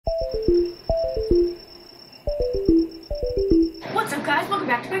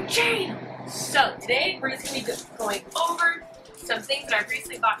back to my channel. So today we're just going to be going over some things that I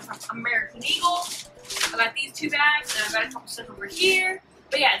recently got from American Eagle. I got these two bags and I've got a couple stuff over here.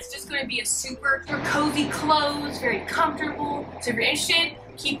 But yeah, it's just going to be a super cozy clothes, very comfortable. So if you're interested,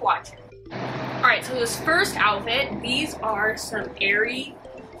 keep watching. Alright, so this first outfit, these are some Aerie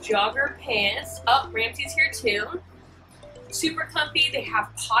jogger pants. Oh, Ramsey's here too. Super comfy, they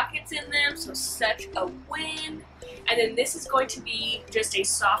have pockets in them, so such a win. And then this is going to be just a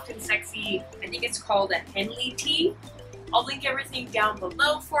soft and sexy, I think it's called a Henley tee. I'll link everything down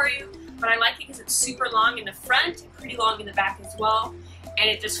below for you, but I like it because it's super long in the front, pretty long in the back as well, and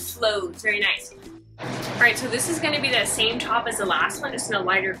it just flows, very nice. Alright, so this is going to be that same top as the last one, just in a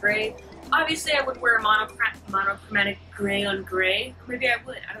lighter gray. Obviously I would wear a monochromatic gray on gray, or maybe I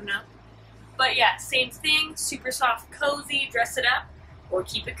would, I don't know. But yeah, same thing, super soft, cozy, dress it up, or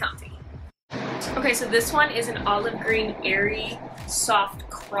keep it comfy. Okay, so this one is an olive green Aerie soft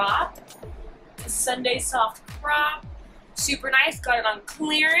crop. It's a Sunday soft crop. Super nice, got it on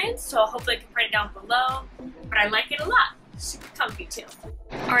clearance, so hopefully I can print it down below. But I like it a lot, super comfy too.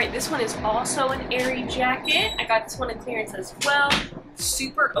 Alright, this one is also an Aerie jacket. I got this one in clearance as well.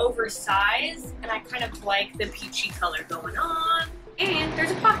 Super oversized, and I kind of like the peachy color going on. And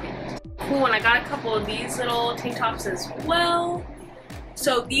there's a pocket. Cool, and I got a couple of these little tank tops as well.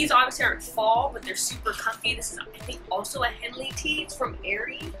 So these obviously aren't fall, but they're super comfy. This is, I think, also a Henley tee. It's from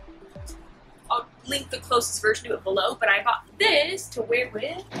Aerie. I'll link the closest version to it below, but I bought this to wear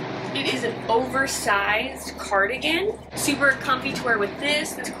with. It is an oversized cardigan. Super comfy to wear with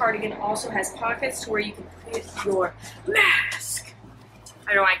this. This cardigan also has pockets to where you can put your mask.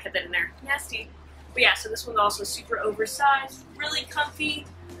 I don't know why I kept that in there. Nasty. But yeah, so this one's also super oversized, really comfy.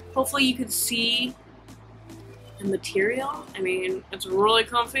 Hopefully you can see the material. I mean, it's really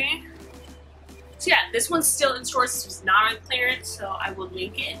comfy. So yeah, this one's still in stores. This was not on clearance, so I will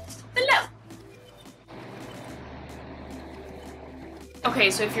link it below. Okay,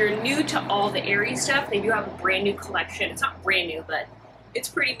 so if you're new to all the Aerie stuff, they do have a brand new collection. It's not brand new, but it's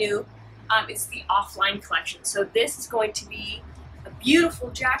pretty new. It's the OFFLINE collection. So this is going to be a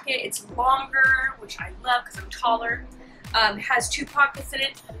beautiful jacket. It's longer, which I love because I'm taller. It has two pockets in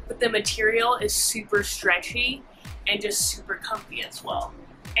it, but the material is super stretchy and just super comfy as well.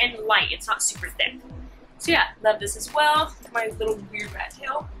 And light, it's not super thick. So yeah, love this as well. My little weird rat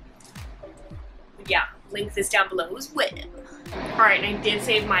tail. But yeah, link this down below as well. Alright, and I did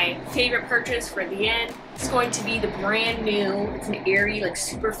save my favorite purchase for the end. It's going to be the brand new, it's an Aerie, like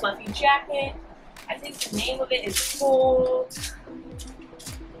super fluffy jacket. I think the name of it is called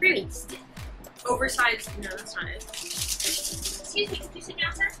Oversized, no, that's not it. Excuse me, could you sit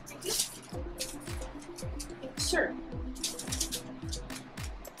down, sir? Thank you. Sure.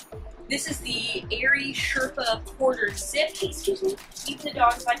 This is the Aerie Sherpa quarter zip. Hey, excuse me. Even the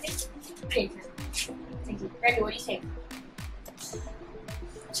dogs like it. Thank you. Thank you. Randy, what do you think?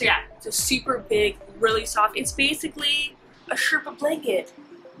 So yeah, it's a super big, really soft. It's basically a Sherpa blanket,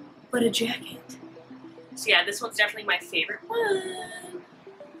 but a jacket. So yeah, this one's definitely my favorite one.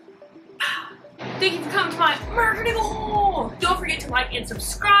 Thank you for coming to my American Eagle! Don't forget to like and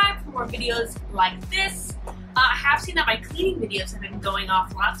subscribe for more videos like this. I have seen that my cleaning videos have been going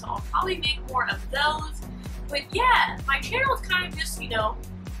off a lot, so I'll probably make more of those. But yeah, my channel is kind of just, you know,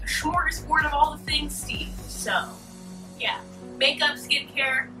 a smorgasbord of all the things Steve. So yeah, makeup,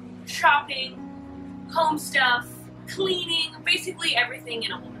 skincare, shopping, home stuff, cleaning, basically everything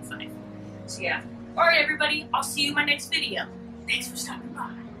in a woman's life. So yeah. Alright everybody, I'll see you in my next video. Thanks for stopping by.